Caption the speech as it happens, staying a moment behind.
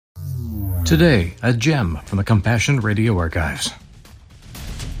Today, a gem from the Compassion Radio Archives.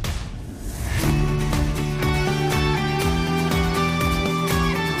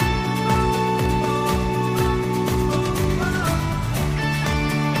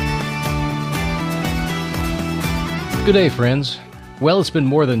 Good day, friends. Well, it's been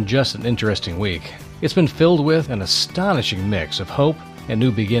more than just an interesting week. It's been filled with an astonishing mix of hope and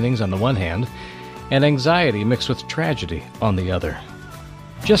new beginnings on the one hand, and anxiety mixed with tragedy on the other.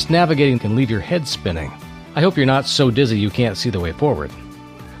 Just navigating can leave your head spinning. I hope you're not so dizzy you can't see the way forward.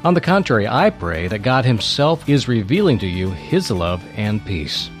 On the contrary, I pray that God Himself is revealing to you His love and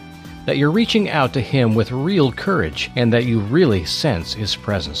peace, that you're reaching out to Him with real courage, and that you really sense His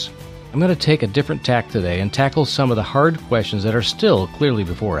presence. I'm going to take a different tack today and tackle some of the hard questions that are still clearly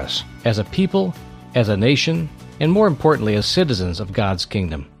before us, as a people, as a nation, and more importantly, as citizens of God's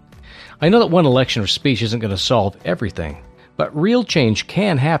kingdom. I know that one election or speech isn't going to solve everything, but real change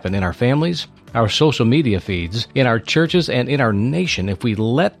can happen in our families, our social media feeds, in our churches, and in our nation if we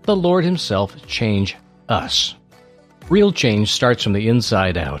let the Lord Himself change us. Real change starts from the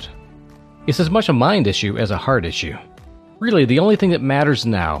inside out. It's as much a mind issue as a heart issue. Really, the only thing that matters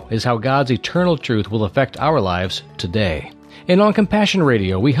now is how God's eternal truth will affect our lives today. And on Compassion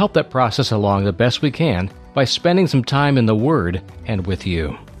Radio, we help that process along the best we can by spending some time in the Word and with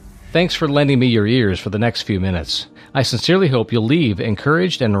you. Thanks for lending me your ears for the next few minutes. I sincerely hope you'll leave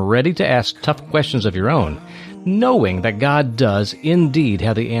encouraged and ready to ask tough questions of your own, knowing that God does indeed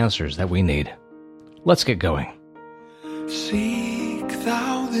have the answers that we need. Let's get going. Seek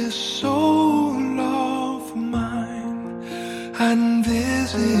thou this soul of mine, and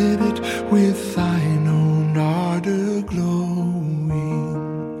visit it with thine own ardor glowing.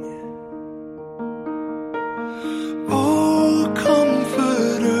 O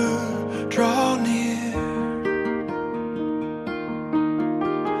Comforter, draw near,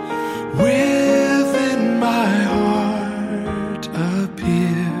 within my heart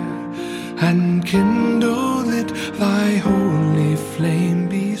appear, and kindle it thy holy flame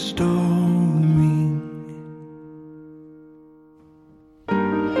bestowing.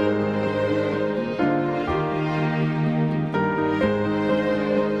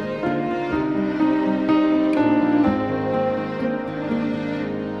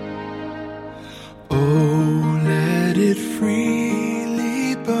 Oh, let it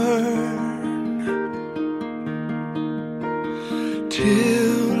freely burn,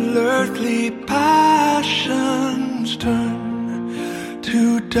 till earthly passions turn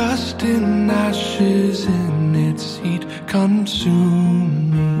to dust and ashes in its heat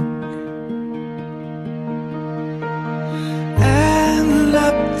consuming. And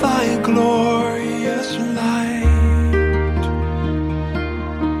let thy glorious light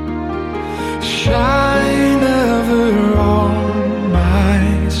shine ever on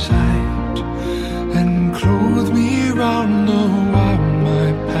my sight, and clothe me round the while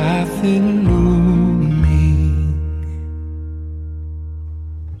my path illumine.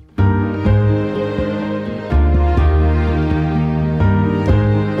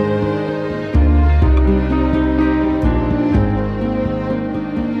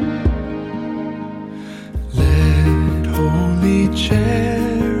 Let holy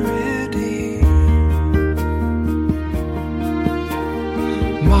charity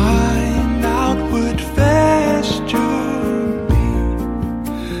mine outward vesture be,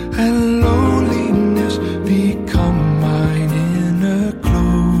 and lowliness become mine inner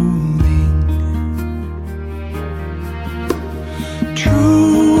clothing.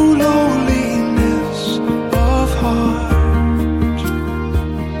 True lowliness of heart,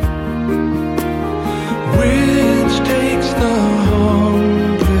 which takes the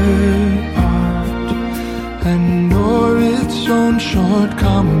humbler part, and o'er its own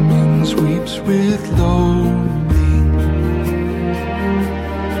shortcomings weeps with loathing.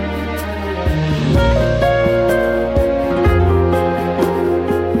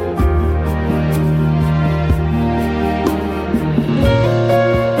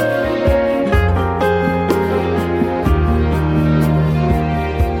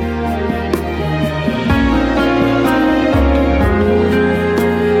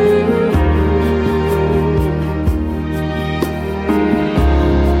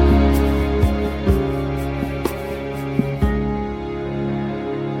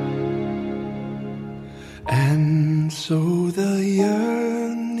 And so the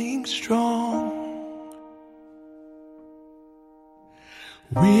yearning strong,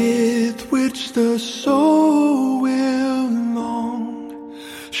 with which the soul will long,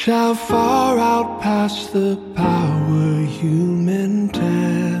 shall far outpass the power human telling.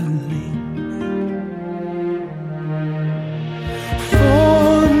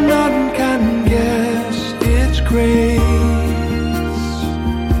 For none can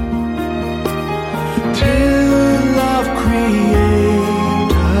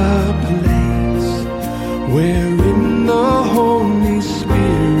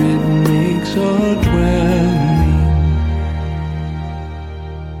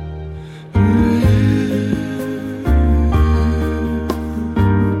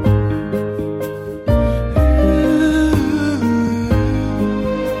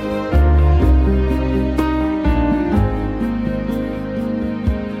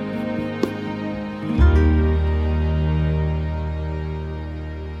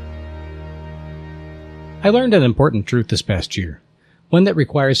learned an important truth this past year, one that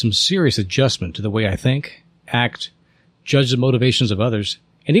requires some serious adjustment to the way I think, act, judge the motivations of others,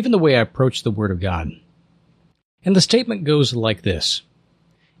 and even the way I approach the Word of God. And the statement goes like this: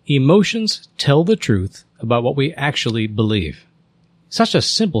 emotions tell the truth about what we actually believe. Such a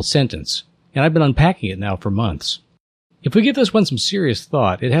simple sentence, and I've been unpacking it now for months. If we give this one some serious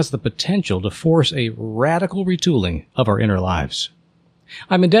thought, it has the potential to force a radical retooling of our inner lives.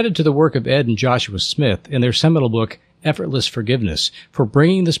 I'm indebted to the work of Ed and Joshua Smith in their seminal book, Effortless Forgiveness, for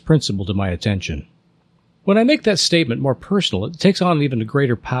bringing this principle to my attention. When I make that statement more personal, it takes on even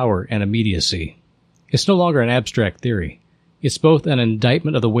greater power and immediacy. It's no longer an abstract theory. It's both an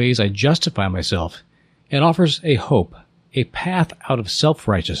indictment of the ways I justify myself and offers a hope, a path out of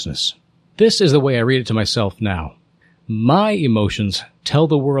self-righteousness. This is the way I read it to myself now. My emotions tell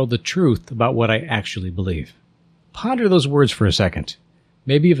the world the truth about what I actually believe. Ponder those words for a second.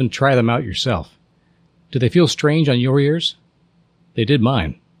 Maybe even try them out yourself. Do they feel strange on your ears? They did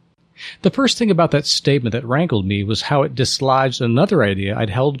mine. The first thing about that statement that rankled me was how it dislodged another idea I'd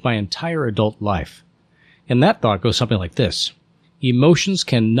held my entire adult life. And that thought goes something like this: emotions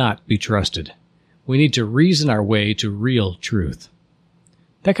cannot be trusted. We need to reason our way to real truth.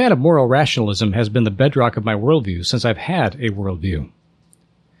 That kind of moral rationalism has been the bedrock of my worldview since I've had a worldview.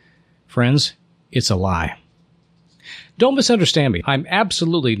 Friends, it's a lie. Don't misunderstand me. I'm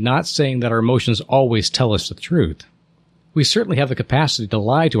absolutely not saying that our emotions always tell us the truth. We certainly have the capacity to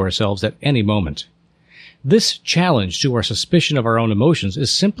lie to ourselves at any moment. This challenge to our suspicion of our own emotions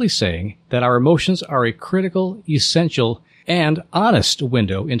is simply saying that our emotions are a critical, essential, and honest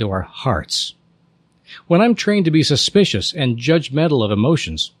window into our hearts. When I'm trained to be suspicious and judgmental of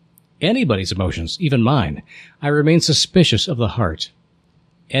emotions, anybody's emotions, even mine, I remain suspicious of the heart.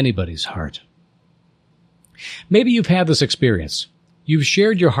 Anybody's heart. Maybe you've had this experience. You've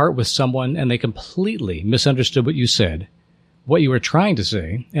shared your heart with someone and they completely misunderstood what you said, what you were trying to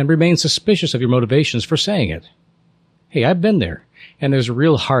say, and remain suspicious of your motivations for saying it. Hey, I've been there, and there's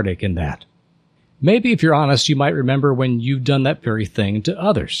real heartache in that. Maybe if you're honest, you might remember when you've done that very thing to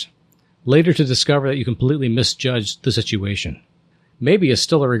others, later to discover that you completely misjudged the situation. Maybe it's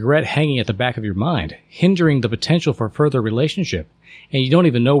still a regret hanging at the back of your mind, hindering the potential for further relationship, and you don't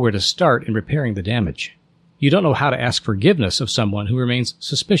even know where to start in repairing the damage. You don't know how to ask forgiveness of someone who remains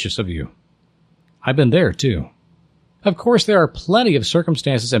suspicious of you. I've been there, too. Of course, there are plenty of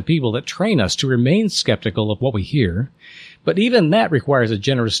circumstances and people that train us to remain skeptical of what we hear, but even that requires a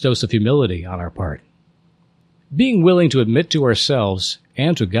generous dose of humility on our part. Being willing to admit to ourselves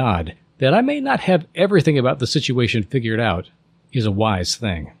and to God that I may not have everything about the situation figured out is a wise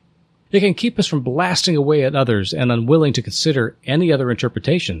thing. It can keep us from blasting away at others and unwilling to consider any other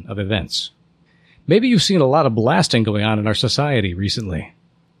interpretation of events. Maybe you've seen a lot of blasting going on in our society recently.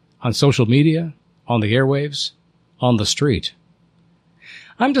 On social media, on the airwaves, on the street.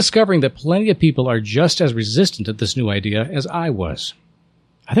 I'm discovering that plenty of people are just as resistant to this new idea as I was.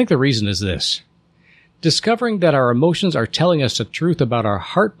 I think the reason is this. Discovering that our emotions are telling us the truth about our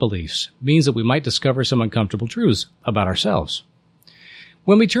heart beliefs means that we might discover some uncomfortable truths about ourselves.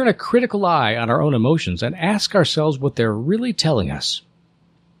 When we turn a critical eye on our own emotions and ask ourselves what they're really telling us,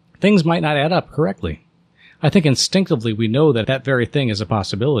 things might not add up correctly. I think instinctively we know that that very thing is a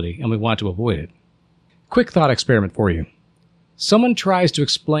possibility and we want to avoid it. Quick thought experiment for you. Someone tries to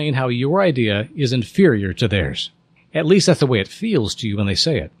explain how your idea is inferior to theirs. At least that's the way it feels to you when they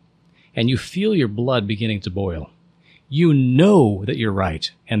say it. And you feel your blood beginning to boil. You know that you're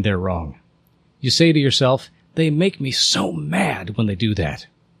right and they're wrong. You say to yourself, they make me so mad when they do that.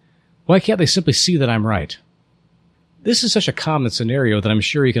 Why can't they simply see that I'm right? This is such a common scenario that I'm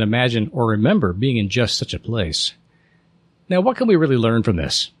sure you can imagine or remember being in just such a place. Now, what can we really learn from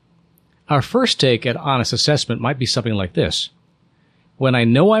this? Our first take at honest assessment might be something like this. When I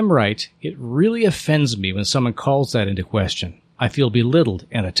know I'm right, it really offends me when someone calls that into question. I feel belittled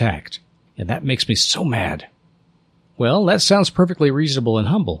and attacked, and that makes me so mad. Well, that sounds perfectly reasonable and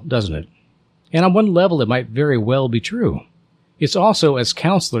humble, doesn't it? And on one level, it might very well be true. It's also, as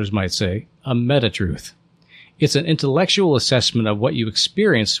counselors might say, a meta-truth. It's an intellectual assessment of what you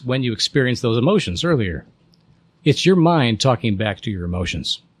experienced when you experienced those emotions earlier. It's your mind talking back to your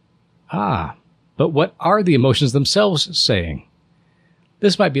emotions. But what are the emotions themselves saying?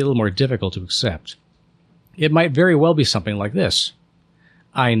 This might be a little more difficult to accept. It might very well be something like this.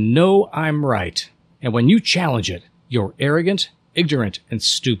 I know I'm right, and when you challenge it, you're arrogant, ignorant, and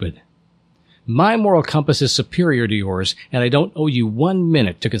stupid. My moral compass is superior to yours, and I don't owe you 1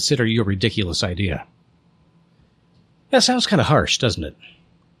 minute to consider your ridiculous idea. That sounds kind of harsh, doesn't it?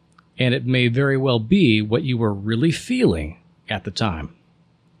 And it may very well be what you were really feeling at the time.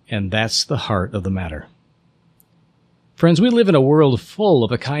 And that's the heart of the matter. Friends, we live in a world full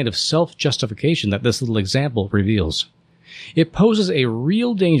of a kind of self-justification that this little example reveals. It poses a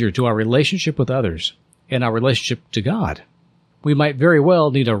real danger to our relationship with others and our relationship to God. We might very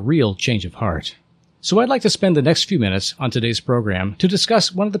well need a real change of heart. So I'd like to spend the next few minutes on today's program to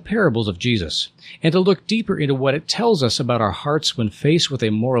discuss one of the parables of Jesus and to look deeper into what it tells us about our hearts when faced with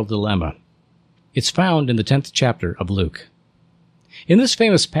a moral dilemma. It's found in the 10th chapter of Luke. In this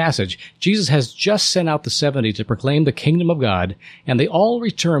famous passage, Jesus has just sent out the 70 to proclaim the kingdom of God, and they all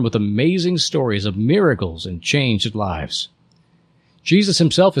return with amazing stories of miracles and changed lives. Jesus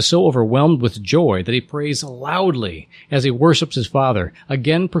himself is so overwhelmed with joy that he prays loudly as he worships his Father,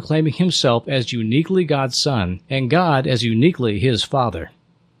 again proclaiming himself as uniquely God's Son and God as uniquely his Father.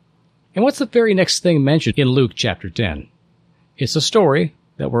 And what's the very next thing mentioned in Luke chapter 10? It's a story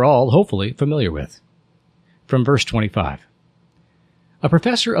that we're all hopefully familiar with. From verse 25. A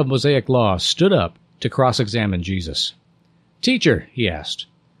professor of Mosaic law stood up to cross-examine Jesus. "Teacher," he asked,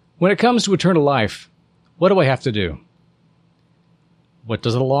 "when it comes to eternal life, what do I have to do?" "What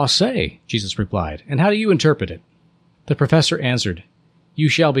does the law say?" Jesus replied, "and how do you interpret it?" The professor answered, "You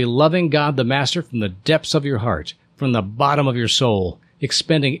shall be loving God the Master from the depths of your heart, from the bottom of your soul,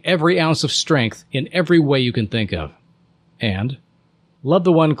 expending every ounce of strength in every way you can think of. And love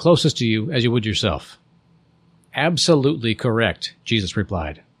the one closest to you as you would yourself." "Absolutely correct," Jesus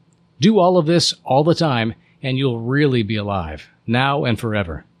replied. "Do all of this all the time, and you'll really be alive, now and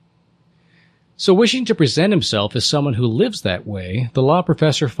forever." So wishing to present himself as someone who lives that way, the law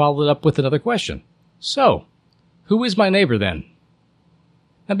professor followed up with another question. "So, who is my neighbor then?"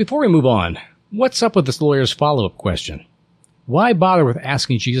 Now before we move on, what's up with this lawyer's follow-up question? Why bother with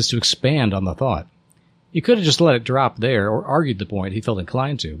asking Jesus to expand on the thought? He could have just let it drop there or argued the point he felt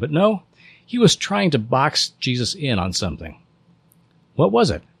inclined to, but no, he was trying to box Jesus in on something. What was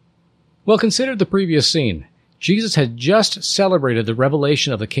it? Well, consider the previous scene. Jesus had just celebrated the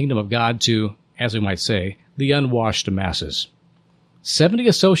revelation of the kingdom of God to, as we might say, the unwashed masses. 70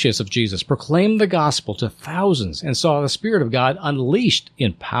 associates of Jesus proclaimed the gospel to thousands and saw the Spirit of God unleashed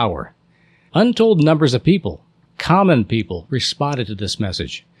in power. Untold numbers of people, common people, responded to this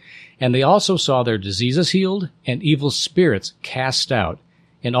message, and they also saw their diseases healed and evil spirits cast out,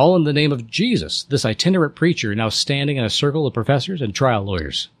 and all in the name of Jesus, this itinerant preacher now standing in a circle of professors and trial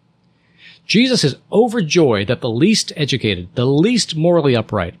lawyers. Jesus is overjoyed that the least educated, the least morally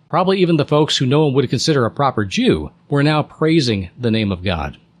upright, probably even the folks who no one would consider a proper Jew, were now praising the name of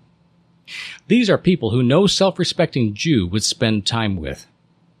God. These are people who no self-respecting Jew would spend time with.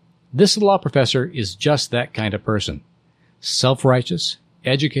 This law professor is just that kind of person. Self-righteous,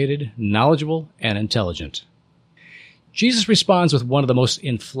 educated, knowledgeable, and intelligent. Jesus responds with one of the most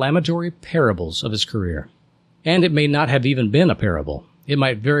inflammatory parables of his career. And it may not have even been a parable. It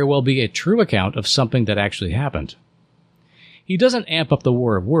might very well be a true account of something that actually happened. He doesn't amp up the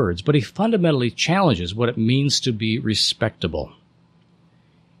war of words, but he fundamentally challenges what it means to be respectable.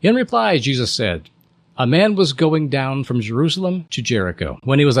 In reply, Jesus said, "A man was going down from Jerusalem to Jericho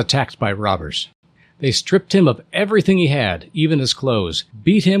when he was attacked by robbers. They stripped him of everything he had, even his clothes,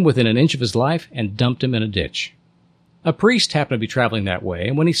 beat him within an inch of his life, and dumped him in a ditch. A priest happened to be traveling that way,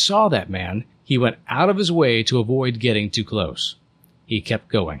 and when he saw that man, he went out of his way to avoid getting too close. He kept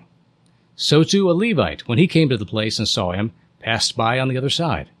going. So too a Levite, when he came to the place and saw him, passed by on the other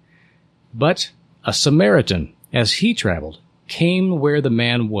side. But a Samaritan, as he traveled, came where the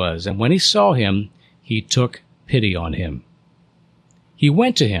man was, and when he saw him, he took pity on him. He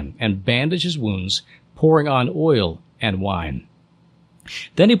went to him and bandaged his wounds, pouring on oil and wine.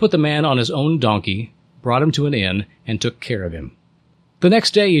 Then he put the man on his own donkey, brought him to an inn, and took care of him. The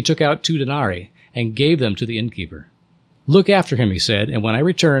next day he took out 2 denarii and gave them to the innkeeper. 'Look after him,' he said, 'and when I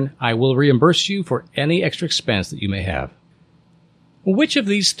return, I will reimburse you for any extra expense that you may have.'" Which of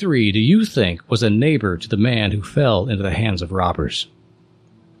these 3 do you think was a neighbor to the man who fell into the hands of robbers?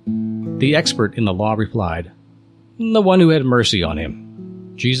 The expert in the law replied, "The one who had mercy on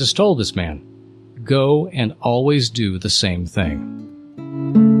him." Jesus told this man, "Go and always do the same thing."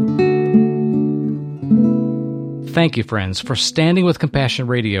 Thank you, friends, for standing with Compassion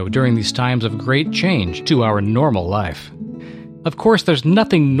Radio during these times of great change to our normal life. Of course, there's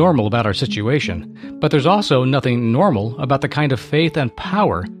nothing normal about our situation, but there's also nothing normal about the kind of faith and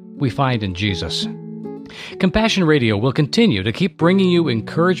power we find in Jesus. Compassion Radio will continue to keep bringing you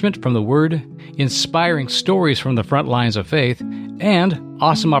encouragement from the Word, inspiring stories from the front lines of faith, and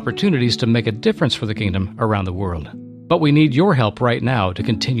awesome opportunities to make a difference for the kingdom around the world. But we need your help right now to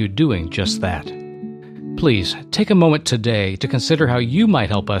continue doing just that. Please take a moment today to consider how you might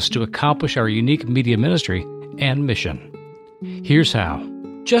help us to accomplish our unique media ministry and mission. Here's how.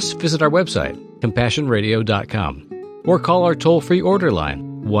 Just visit our website, CompassionRadio.com. or call our toll-free order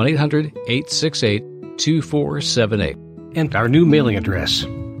line, 1-800-868-2478. And our new mailing address,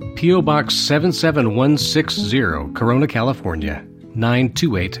 P.O. Box 77160, Corona, California,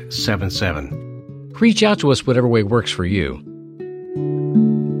 92877. Reach out to us whatever way works for you.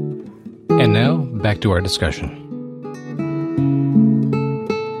 And now, back to our discussion.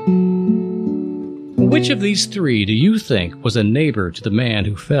 Which of these three do you think was a neighbor to the man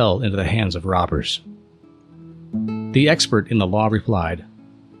who fell into the hands of robbers? The expert in the law replied,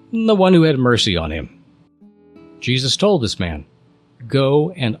 the one who had mercy on him. Jesus told this man,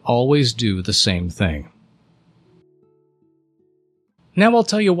 go and always do the same thing. Now I'll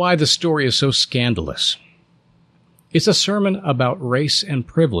tell you why the story is so scandalous. It's a sermon about race and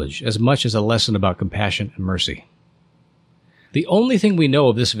privilege as much as a lesson about compassion and mercy. The only thing we know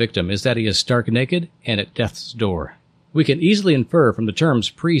of this victim is that he is stark naked and at death's door. We can easily infer from the terms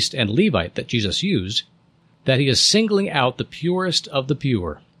priest and Levite that Jesus used that he is singling out the purest of the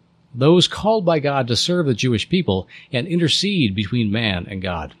pure, those called by God to serve the Jewish people and intercede between man and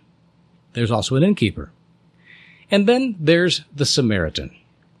God. There's also an innkeeper. And then there's the Samaritan.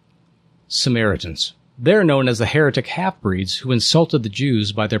 Samaritans. They're known as the heretic half-breeds who insulted the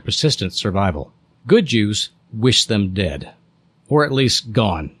Jews by their persistent survival. Good Jews wish them dead, or at least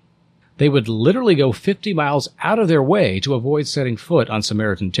gone. They would literally go 50 miles out of their way to avoid setting foot on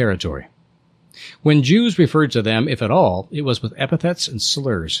Samaritan territory. When Jews referred to them, if at all, it was with epithets and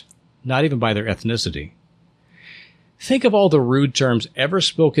slurs, not even by their ethnicity. Think of all the rude terms ever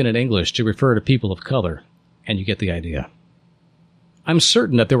spoken in English to refer to people of color, and you get the idea. I'm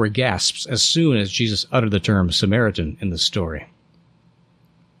certain that there were gasps as soon as Jesus uttered the term Samaritan in the story.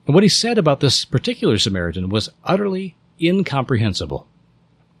 And what he said about this particular Samaritan was utterly incomprehensible.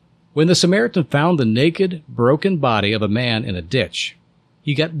 When the Samaritan found the naked, broken body of a man in a ditch,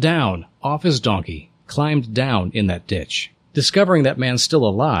 he got down off his donkey, climbed down in that ditch. Discovering that man still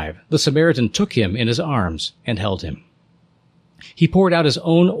alive, the Samaritan took him in his arms and held him. He poured out his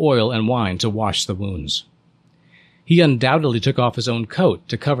own oil and wine to wash the wounds. He undoubtedly took off his own coat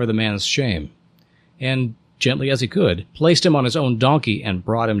to cover the man's shame, and, gently as he could, placed him on his own donkey and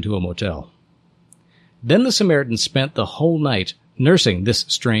brought him to a motel. Then the Samaritan spent the whole night nursing this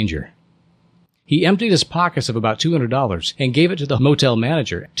stranger. He emptied his pockets of about $200 and gave it to the motel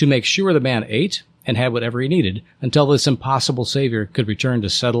manager to make sure the man ate and had whatever he needed until this impossible savior could return to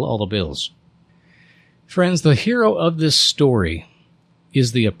settle all the bills. Friends, the hero of this story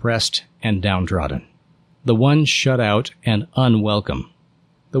is the oppressed and downtrodden, the one shut out and unwelcome,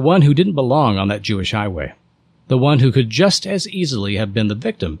 the one who didn't belong on that Jewish highway, the one who could just as easily have been the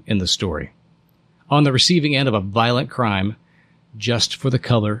victim in the story, on the receiving end of a violent crime just for the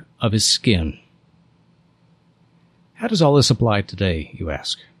color of his skin. How does all this apply today, you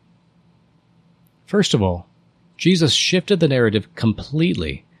ask? First of all, Jesus shifted the narrative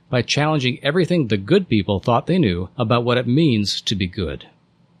completely by challenging everything the good people thought they knew about what it means to be good.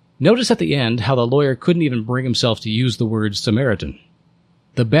 Notice at the end how the lawyer couldn't even bring himself to use the word Samaritan.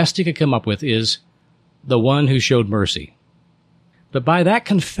 The best he could come up with is the one who showed mercy. But by that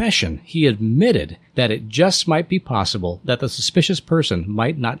confession, he admitted that it just might be possible that the suspicious person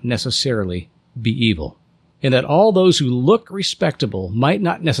might not necessarily be evil, and that all those who look respectable might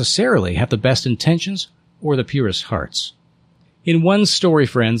not necessarily have the best intentions or the purest hearts. In one story,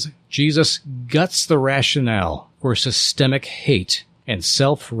 friends, Jesus guts the rationale for systemic hate and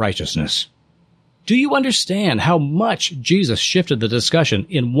self-righteousness. Do you understand how much Jesus shifted the discussion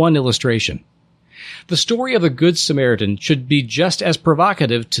in one illustration? The story of the Good Samaritan should be just as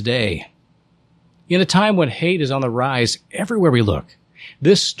provocative today. In a time when hate is on the rise everywhere we look,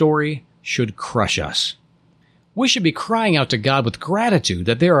 this story should crush us. We should be crying out to God with gratitude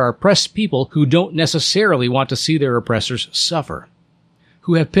that there are oppressed people who don't necessarily want to see their oppressors suffer,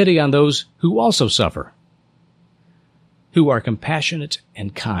 who have pity on those who also suffer, who are compassionate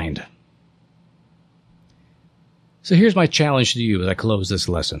and kind. So here's my challenge to you as I close this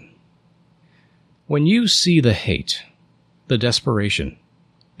lesson. When you see the hate, the desperation,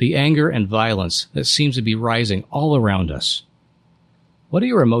 the anger and violence that seems to be rising all around us, what do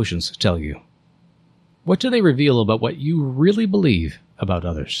your emotions tell you? What do they reveal about what you really believe about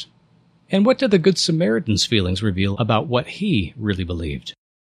others? And what did the Good Samaritan's feelings reveal about what he really believed?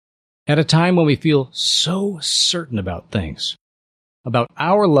 At a time when we feel so certain about things, about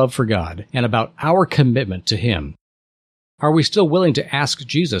our love for God and about our commitment to Him, are we still willing to ask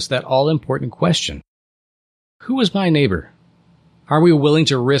Jesus that all-important question? Who is my neighbor? Are we willing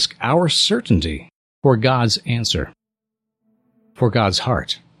to risk our certainty for God's answer, for God's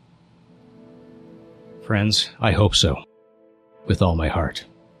heart? Friends, I hope so, with all my heart.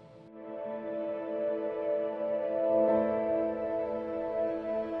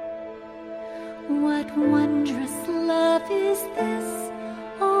 What wondrous love is this,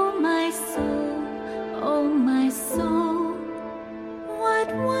 oh my soul, oh my soul.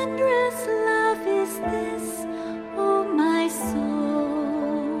 What wondrous love is this, oh my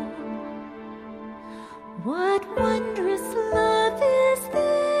soul. What wondrous love is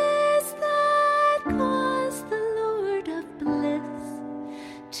this that caused the Lord of bliss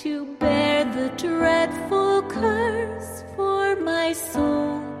to bear the dreadful curse for my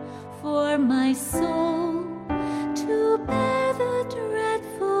soul, for my soul, to bear the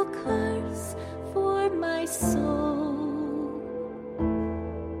dreadful curse for my soul.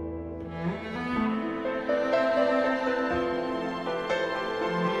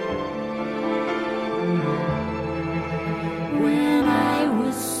 When I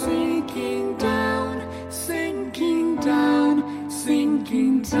was sinking down, sinking down,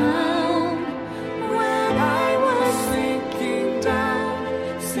 sinking down. When I was sinking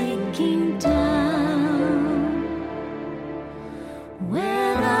down, sinking down.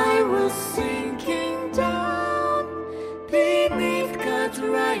 When I was sinking down beneath God's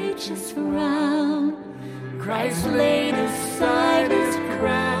righteous frown, Christ laid aside his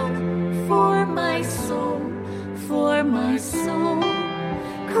crown for my soul, for my soul.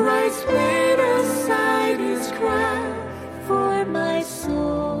 Christ laid aside his crown for my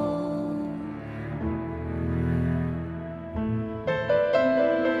soul.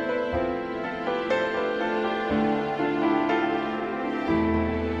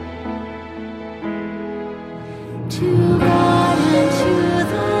 To God and to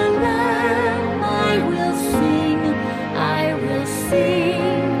the Lamb I will sing, I will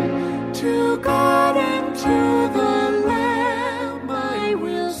sing. To God and to the Lamb I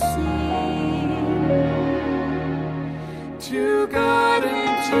will sing. To God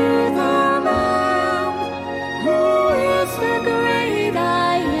and to the Lamb, who is the great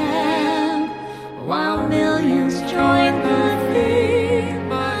I am, while millions join the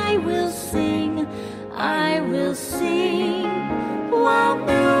theme, I will sing, I will sing. While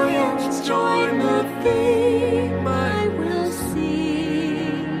millions join the theme, I will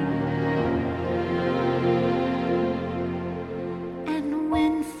sing. And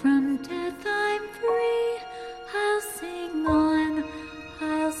when from death I'm free, I'll sing on,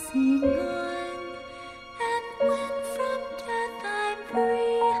 I'll sing on. And when from death I'm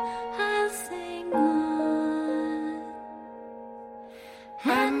free, I'll sing on.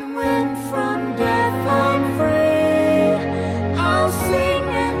 And when from death I'm free, I'll sing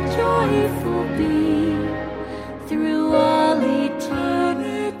and joyful be. Through all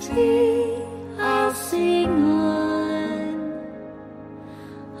eternity, I'll sing on.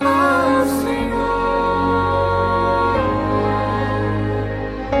 I'll sing on.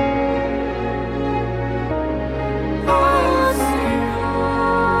 I'll sing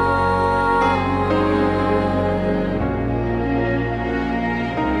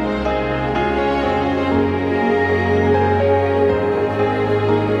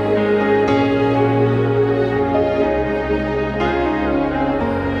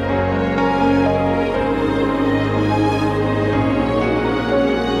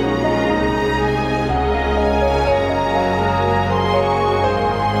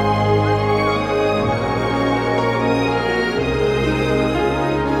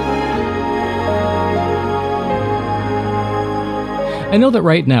I know that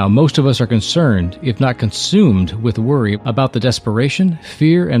right now most of us are concerned, if not consumed, with worry about the desperation,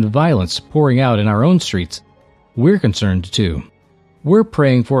 fear, and violence pouring out in our own streets. We're concerned too. We're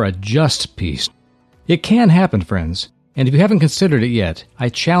praying for a just peace. It can happen, friends, and if you haven't considered it yet, I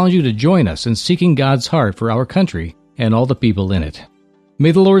challenge you to join us in seeking God's heart for our country and all the people in it.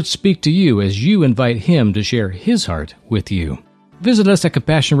 May the Lord speak to you as you invite Him to share His heart with you. Visit us at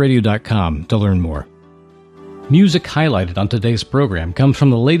CompassionRadio.com to learn more. Music highlighted on today's program comes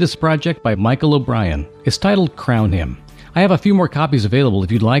from the latest project by Michael O'Brien. It's titled Crown Him. I have a few more copies available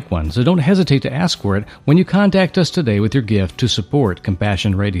if you'd like one, so don't hesitate to ask for it when you contact us today with your gift to support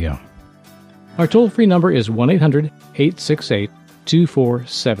Compassion Radio. Our toll-free number is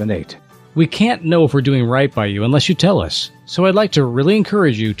 1-800-868-2478. We can't know if we're doing right by you unless you tell us, so I'd like to really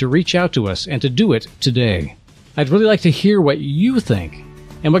encourage you to reach out to us and to do it today. I'd really like to hear what you think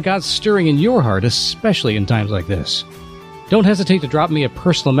and what God's stirring in your heart, especially in times like this. Don't hesitate to drop me a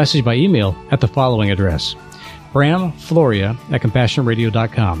personal message by email at the following address: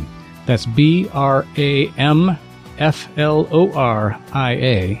 bramfloria@compassionradio.com. That's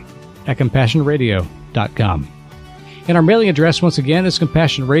BRAMFLORIA@compassionradio.com. And our mailing address, once again, is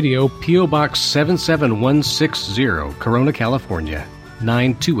Compassion Radio, P.O. Box 77160, Corona, California,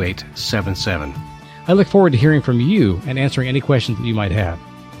 92877. I look forward to hearing from you and answering any questions that you might have.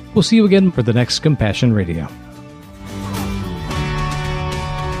 We'll see you again for the next Compassion Radio.